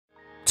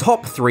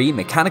Top 3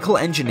 mechanical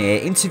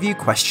engineer interview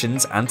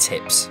questions and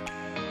tips.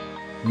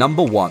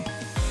 Number 1.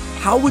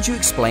 How would you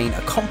explain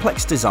a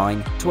complex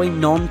design to a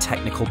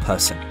non-technical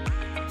person?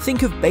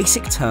 Think of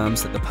basic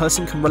terms that the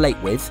person can relate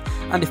with,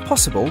 and if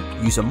possible,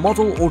 use a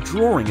model or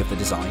drawing of the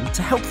design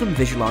to help them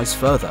visualize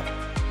further.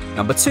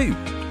 Number 2.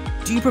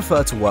 Do you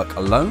prefer to work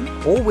alone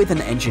or with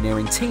an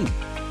engineering team?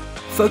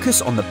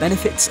 Focus on the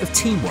benefits of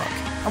teamwork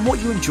and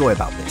what you enjoy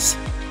about this.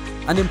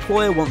 An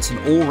employer wants an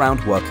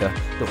all-round worker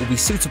that will be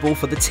suitable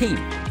for the team,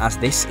 as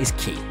this is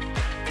key.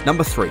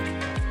 Number 3.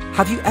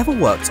 Have you ever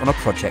worked on a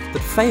project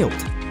that failed?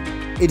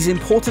 It is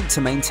important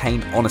to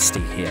maintain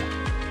honesty here.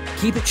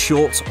 Keep it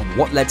short on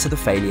what led to the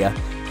failure,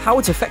 how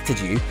it affected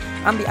you,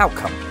 and the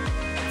outcome.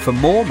 For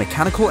more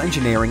mechanical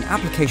engineering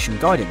application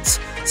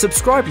guidance,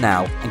 subscribe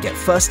now and get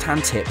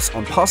first-hand tips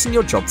on passing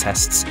your job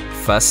tests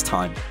first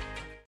time.